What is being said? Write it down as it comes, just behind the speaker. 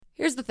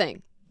Here's the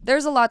thing.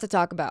 There's a lot to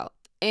talk about.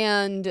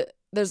 And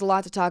there's a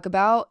lot to talk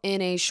about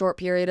in a short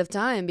period of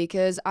time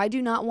because I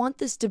do not want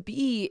this to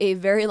be a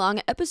very long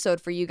episode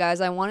for you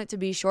guys. I want it to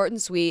be short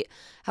and sweet.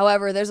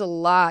 However, there's a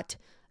lot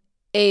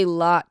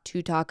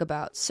to talk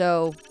about.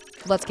 So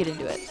let's get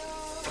into it.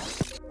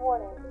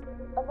 Warning.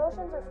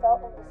 Emotions are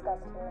felt and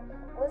discussed here.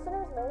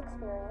 Listeners may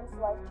experience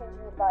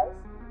life-changing advice,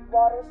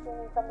 water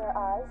streaming from their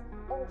eyes,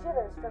 and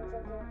jitters from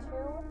drinking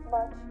too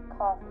much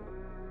coffee.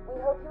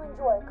 We hope you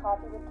enjoy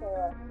Coffee with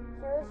Kayla.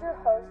 Here is your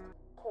host,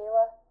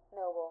 Kayla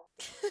Noble.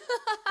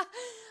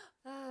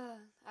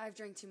 I've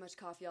drank too much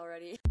coffee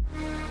already.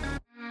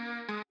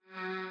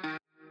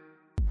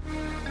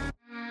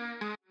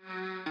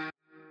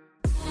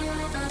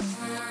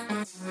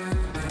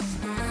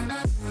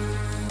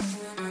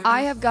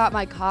 I have got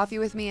my coffee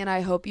with me, and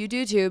I hope you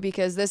do too,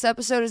 because this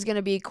episode is going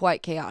to be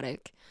quite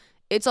chaotic.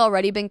 It's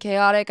already been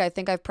chaotic. I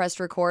think I've pressed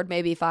record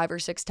maybe 5 or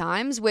 6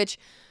 times, which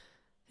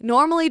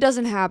normally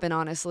doesn't happen,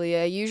 honestly.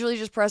 I usually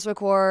just press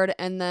record,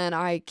 and then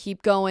I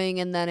keep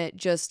going, and then it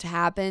just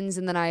happens,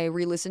 and then I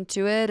re-listen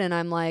to it, and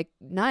I'm like,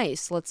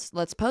 nice, let's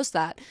post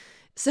that.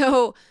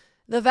 So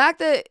the fact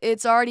that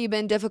it's already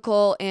been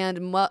difficult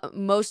and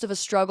most of a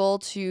struggle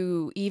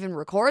to even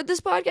record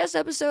this podcast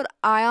episode,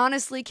 I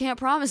honestly can't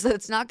promise that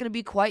it's not going to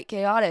be quite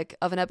chaotic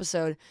of an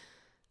episode.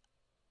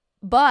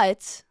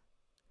 But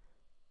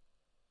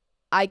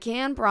I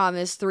can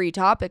promise 3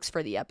 topics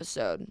for the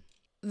episode.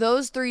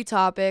 Those 3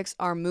 topics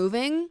are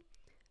moving,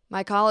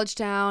 my college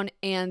town,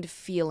 and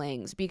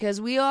feelings, because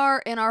we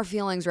are in our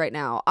feelings right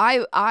now.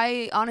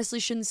 I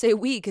honestly shouldn't say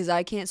we because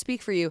I can't speak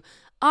for you.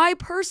 I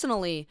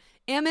personally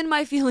am in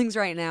my feelings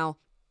right now,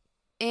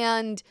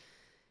 and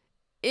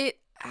it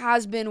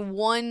has been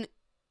one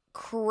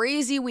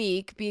crazy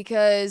week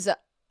because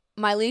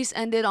my lease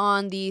ended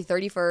on the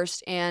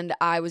 31st, and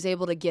I was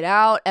able to get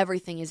out.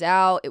 Everything is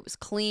out. It was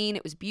clean.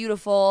 It was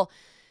beautiful,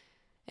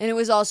 and it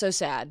was also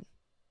sad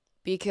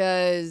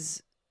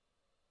because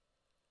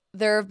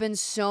there have been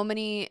so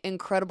many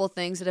incredible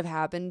things that have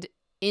happened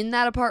in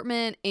that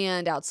apartment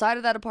and outside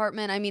of that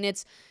apartment. I mean,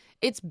 it's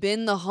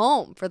been the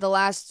home for the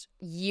last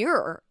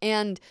year,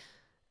 and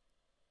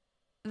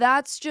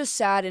that's just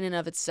sad in and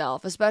of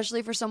itself,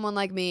 especially for someone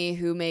like me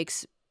who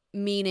makes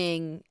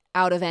meaning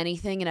out of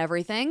anything and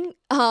everything.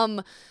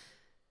 So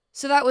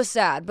that was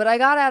sad, but I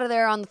got out of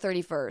there on the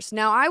 31st.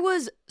 Now, I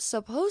was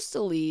supposed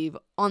to leave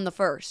on the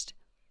 1st.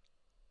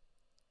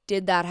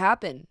 Did that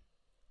happen?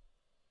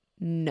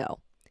 No.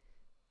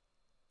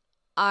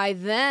 I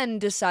then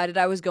decided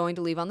I was going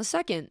to leave on the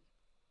 2nd.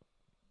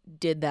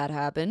 Did that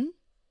happen?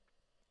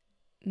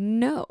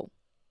 No.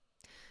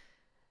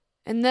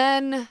 And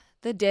then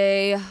the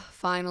day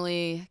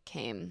finally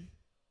came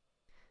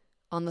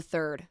on the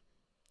 3rd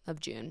of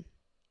June.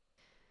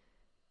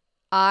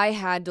 I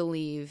had to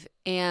leave,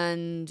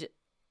 and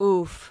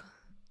oof,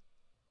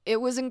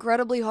 it was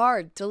incredibly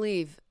hard to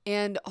leave,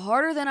 and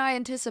harder than I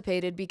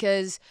anticipated,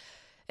 because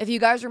if you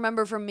guys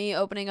remember from me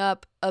opening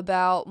up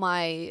about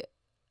my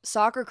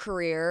soccer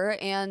career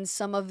and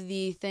some of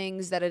the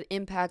things that had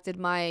impacted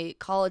my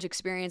college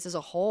experience as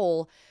a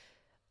whole,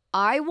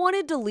 I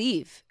wanted to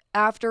leave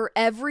after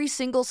every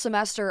single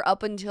semester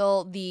up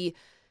until the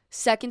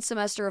 2nd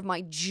semester of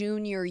my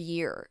junior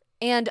year.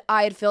 And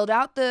I had filled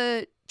out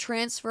the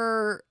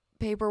transfer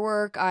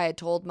paperwork. I had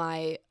told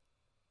my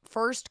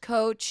first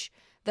coach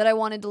that I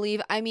wanted to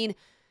leave. I mean,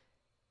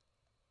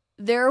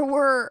 there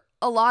were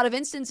a lot of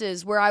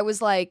instances where I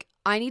was like,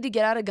 I need to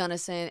get out of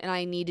Gunnison and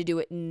I need to do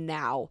it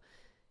now.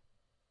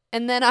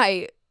 And then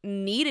I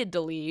needed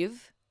to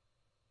leave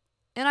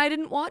and I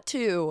didn't want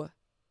to.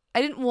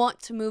 I didn't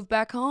want to move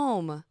back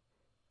home.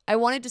 I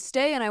wanted to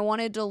stay, and I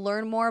wanted to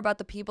learn more about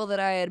the people that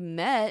I had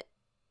met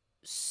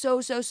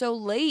so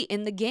late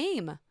in the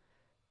game.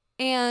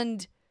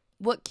 And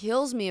what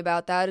kills me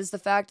about that is the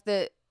fact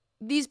that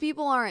these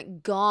people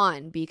aren't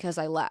gone because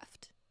I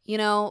left, you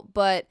know?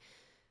 But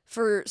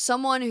for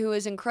someone who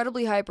is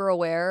incredibly hyper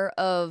aware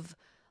of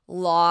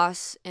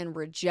loss and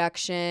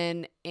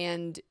rejection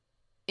and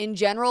in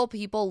general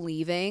people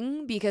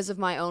leaving because of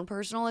my own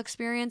personal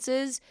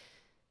experiences,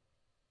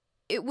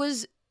 it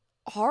was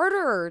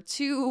harder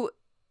to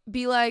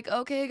be like,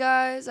 okay,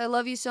 guys, I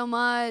love you so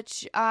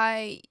much.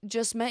 I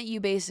just met you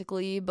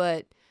basically,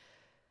 but,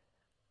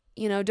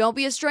 you know, don't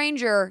be a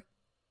stranger.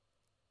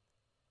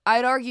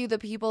 I'd argue the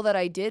people that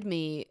I did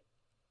meet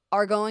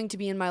are going to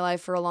be in my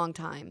life for a long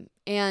time.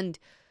 And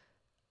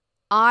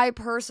I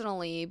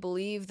personally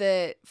believe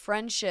that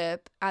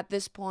friendship at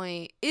this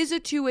point is a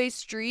two-way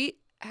street.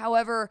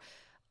 However,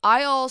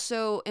 I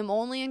also am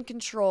only in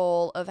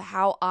control of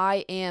how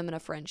I am in a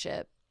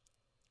friendship.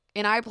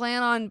 And I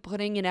plan on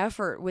putting in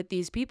effort with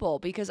these people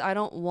because I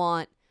don't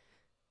want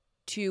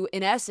to,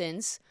 in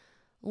essence,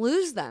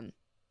 lose them.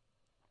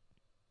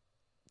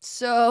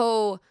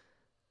 So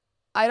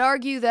I'd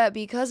argue that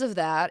because of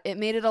that, it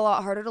made it a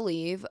lot harder to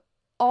leave.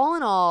 All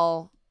in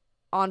all,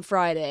 on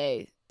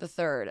Friday, the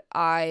 3rd,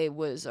 I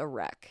was a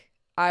wreck.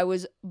 I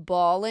was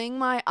bawling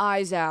my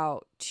eyes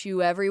out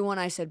to everyone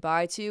I said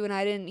bye to, and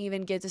I didn't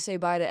even get to say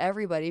bye to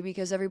everybody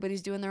because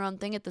everybody's doing their own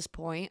thing at this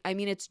point. I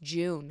mean, it's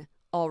June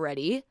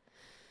already.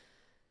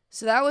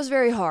 So that was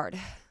very hard.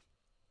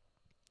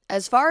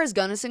 As far as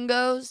Gunnison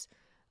goes,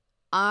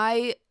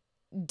 I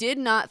did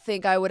not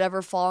think I would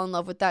ever fall in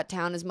love with that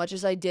town as much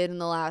as I did in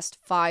the last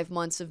 5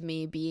 months of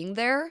me being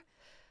there.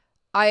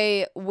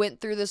 I went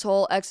through this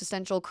whole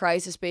existential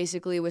crisis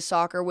basically with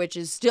soccer, which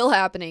is still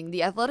happening.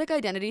 The athletic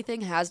identity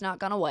thing has not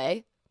gone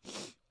away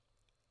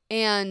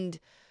and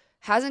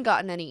hasn't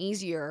gotten any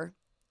easier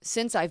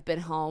since I've been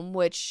home,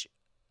 which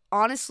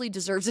honestly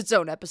deserves its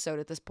own episode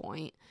at this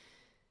point.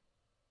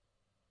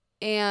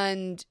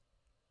 And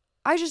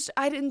I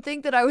didn't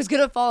think that I was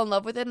going to fall in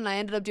love with it, and I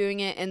ended up doing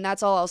it, and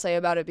that's all I'll say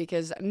about it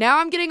because now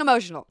I'm getting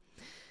emotional.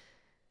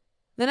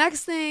 The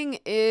next thing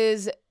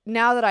is,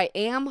 now that I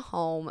am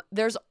home,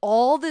 there's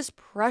all this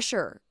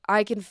pressure.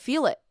 I can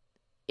feel it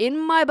in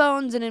my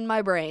bones and in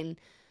my brain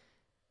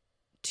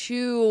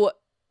to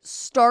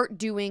start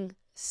doing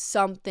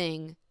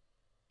something,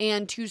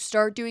 and to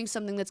start doing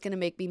something that's going to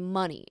make me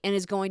money and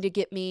is going to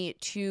get me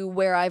to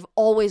where I've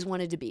always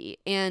wanted to be.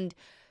 And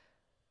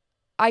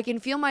I can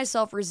feel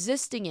myself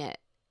resisting it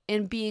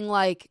and being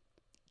like,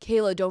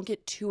 Kayla, don't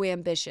get too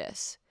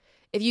ambitious.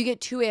 If you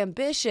get too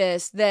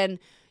ambitious, then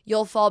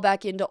you'll fall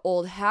back into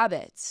old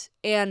habits.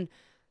 And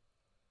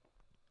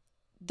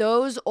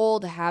those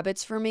old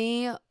habits for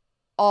me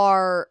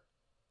are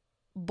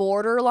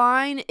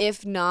borderline,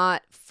 if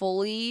not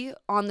fully,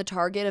 on the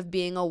target of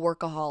being a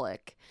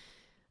workaholic.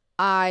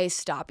 I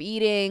stop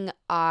eating,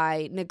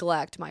 I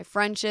neglect my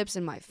friendships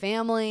and my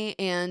family,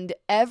 and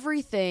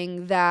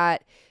everything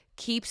that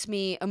keeps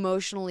me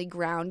emotionally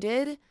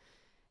grounded,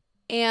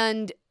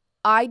 and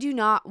I do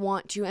not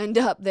want to end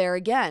up there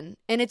again.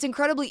 And it's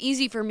incredibly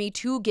easy for me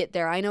to get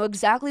there. I know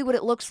exactly what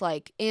it looks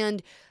like,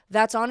 and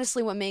that's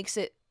honestly what makes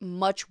it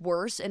much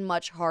worse and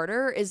much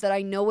harder, is that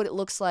I know what it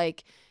looks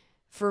like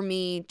for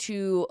me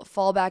to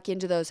fall back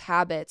into those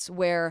habits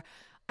where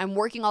I'm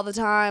working all the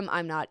time,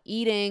 I'm not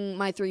eating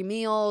my 3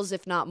 meals,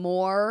 if not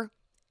more,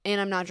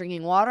 and I'm not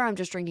drinking water, I'm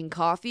just drinking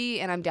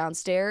coffee, and I'm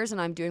downstairs and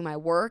I'm doing my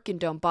work, and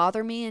don't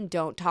bother me and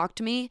don't talk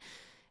to me.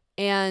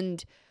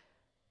 And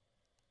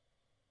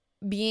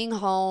being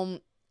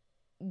home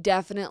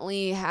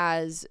definitely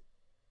has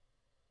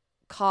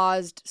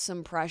caused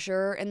some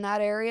pressure in that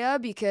area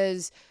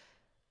because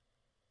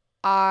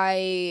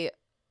I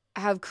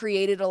have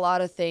created a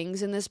lot of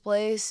things in this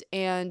place,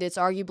 and it's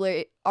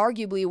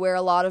arguably where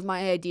a lot of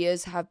my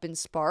ideas have been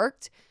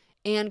sparked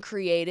and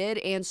created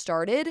and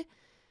started.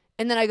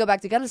 And then I go back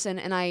to Gunnison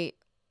and I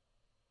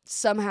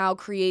somehow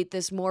create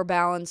this more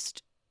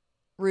balanced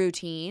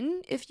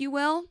routine, if you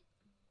will.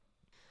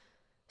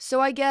 So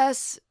I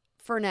guess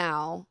for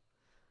now,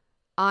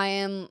 I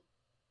am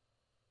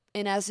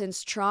in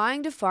essence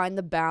trying to find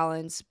the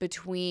balance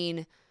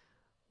between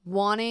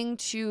wanting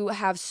to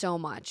have so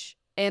much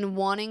and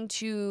wanting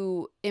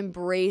to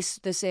embrace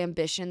this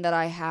ambition that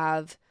I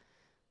have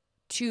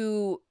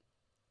to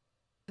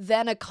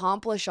then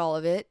accomplish all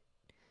of it,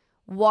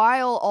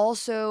 while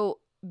also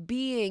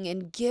being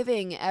and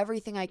giving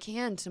everything I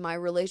can to my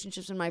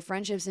relationships and my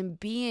friendships and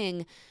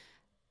being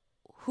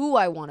who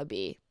I want to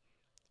be.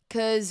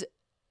 Because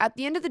at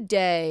the end of the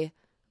day,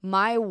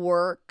 my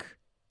work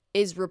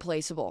is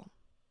replaceable.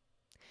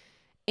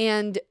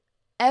 And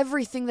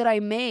everything that I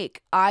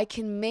make, I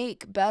can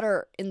make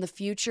better in the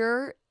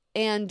future.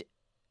 And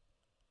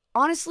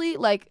honestly,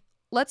 like,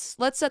 let's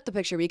set the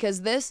picture,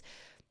 because this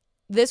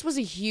was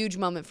a huge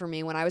moment for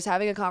me when I was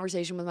having a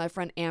conversation with my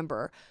friend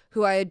Amber,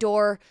 who I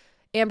adore.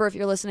 Amber, if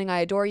you're listening, I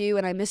adore you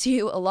and I miss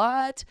you a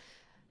lot.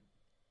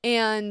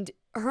 And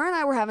her and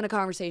I were having a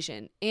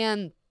conversation,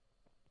 and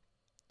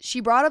she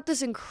brought up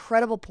this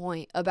incredible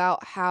point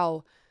about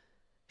how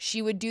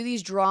she would do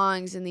these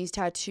drawings and these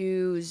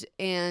tattoos,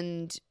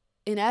 and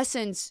in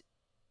essence,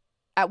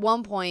 at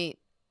one point,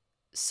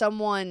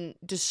 someone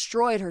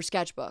destroyed her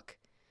sketchbook.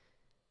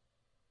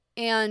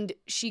 And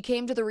she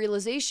came to the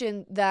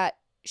realization that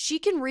she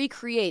can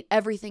recreate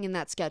everything in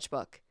that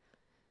sketchbook.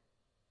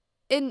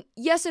 And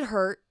yes, it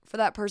hurt for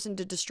that person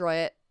to destroy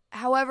it.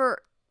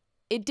 However,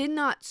 it did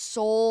not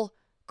soul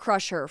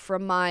crush her,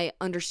 from my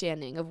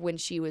understanding of when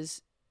she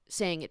was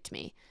saying it to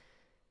me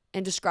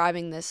and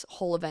describing this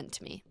whole event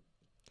to me.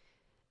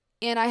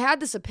 And I had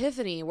this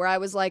epiphany where I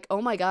was like,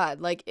 oh my God,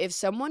 like if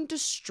someone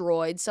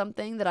destroyed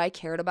something that I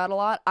cared about a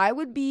lot, I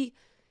would be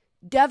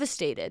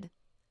devastated.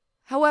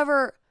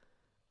 However,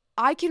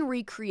 I can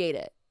recreate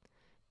it.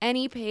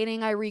 Any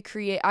painting I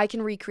recreate, I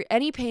can recreate.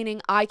 Any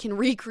painting I can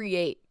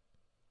recreate.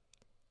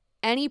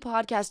 Any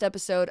podcast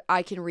episode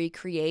I can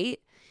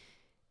recreate.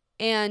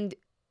 And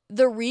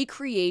the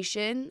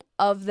recreation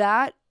of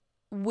that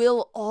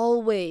will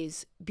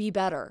always be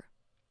better.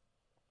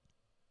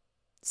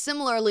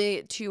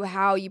 Similarly to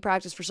how you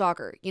practice for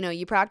soccer. You know,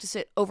 you practice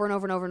it over and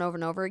over and over and over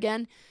and over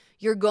again.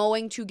 You're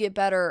going to get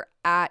better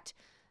at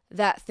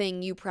that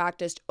thing you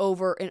practiced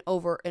over and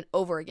over and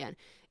over again.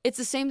 It's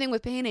the same thing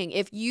with painting.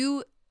 If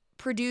you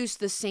produce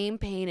the same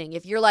painting,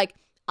 if you're like,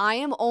 I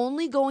am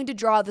only going to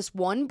draw this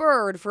one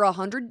bird for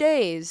 100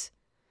 days,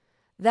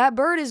 that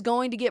bird is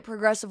going to get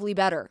progressively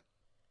better.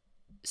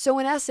 So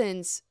in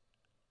essence,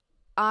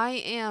 I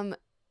am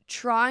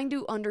trying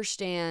to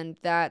understand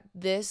that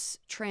this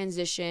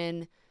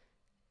transition,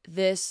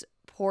 this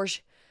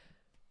portion,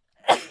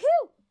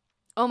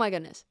 oh my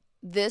goodness,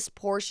 this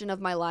portion of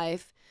my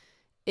life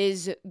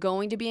is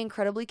going to be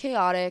incredibly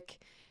chaotic,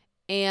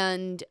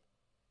 and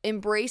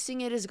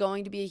embracing it is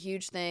going to be a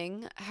huge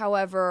thing.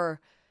 However,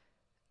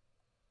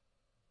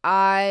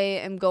 I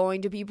am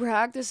going to be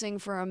practicing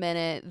for a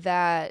minute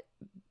that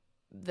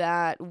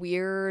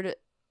weird,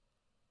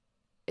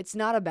 it's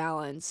not a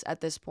balance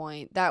at this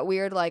point, that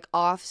weird like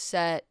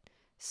offset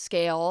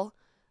scale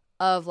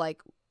of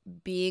like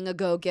being a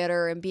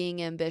go-getter and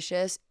being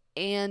ambitious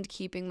and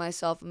keeping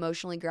myself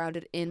emotionally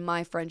grounded in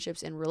my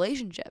friendships and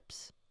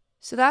relationships.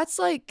 So that's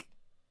like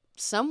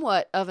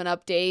somewhat of an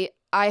update.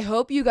 I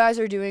hope you guys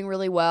are doing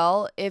really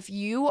well. If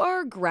you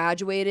are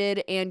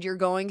graduated and you're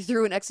going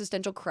through an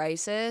existential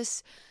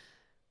crisis,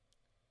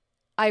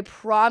 I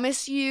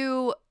promise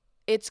you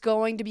it's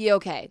going to be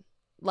okay.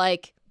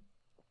 Like,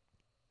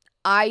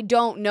 I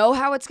don't know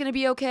how it's going to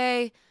be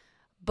okay,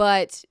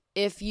 but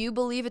if you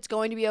believe it's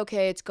going to be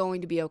okay, it's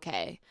going to be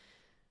okay.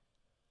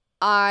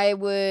 I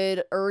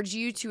would urge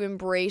you to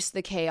embrace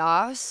the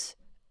chaos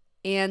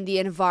and the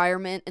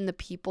environment and the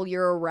people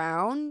you're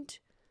around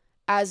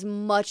as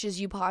much as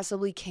you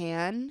possibly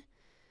can.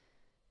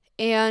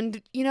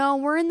 And, you know,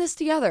 we're in this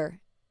together.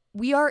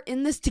 We are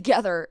in this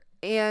together,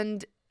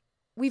 and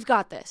we've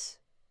got this.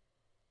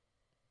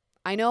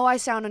 I know I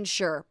sound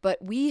unsure,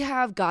 but we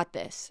have got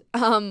this.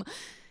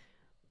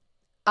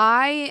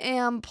 I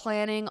am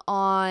planning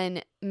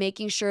on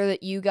making sure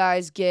that you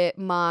guys get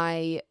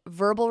my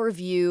verbal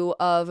review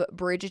of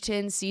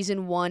Bridgerton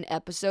Season 1,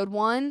 Episode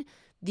 1.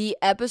 The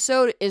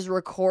episode is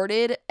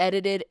recorded,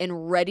 edited,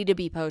 and ready to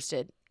be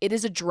posted. It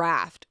is a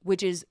draft,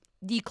 which is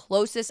the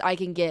closest I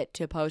can get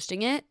to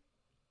posting it.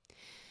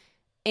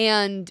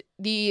 And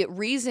the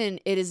reason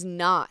it is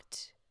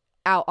not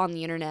out on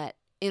the internet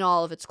in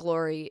all of its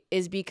glory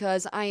is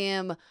because I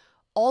am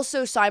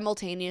also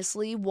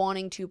simultaneously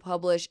wanting to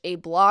publish a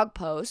blog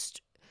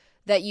post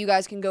that you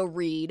guys can go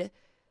read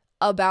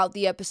about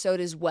the episode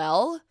as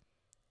well.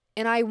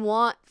 And I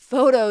want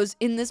photos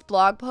in this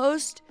blog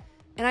post,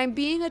 and I'm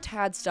being a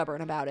tad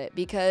stubborn about it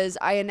because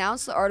I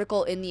announced the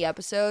article in the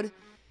episode.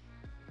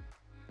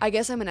 I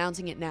guess I'm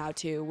announcing it now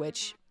too,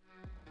 which,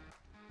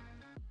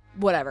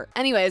 whatever.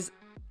 Anyways,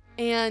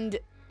 and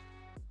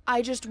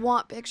I just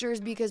want pictures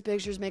because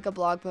pictures make a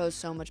blog post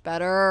so much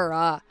better.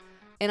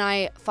 And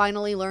I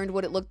finally learned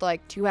what it looked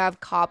like to have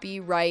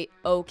copyright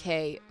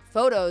okay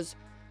photos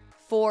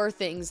for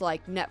things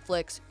like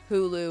Netflix,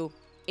 Hulu,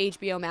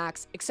 HBO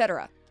Max,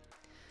 etc.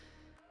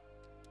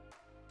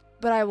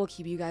 But I will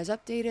keep you guys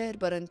updated.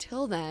 But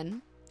until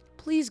then,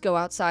 please go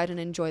outside and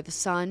enjoy the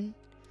sun.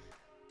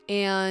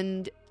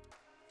 And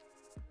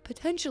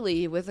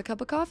potentially with a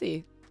cup of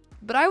coffee.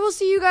 But I will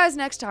see you guys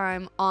next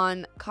time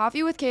on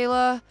Coffee with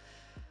Kayla.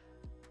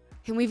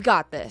 And we've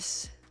got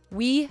this.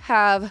 We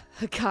have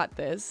got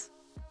this.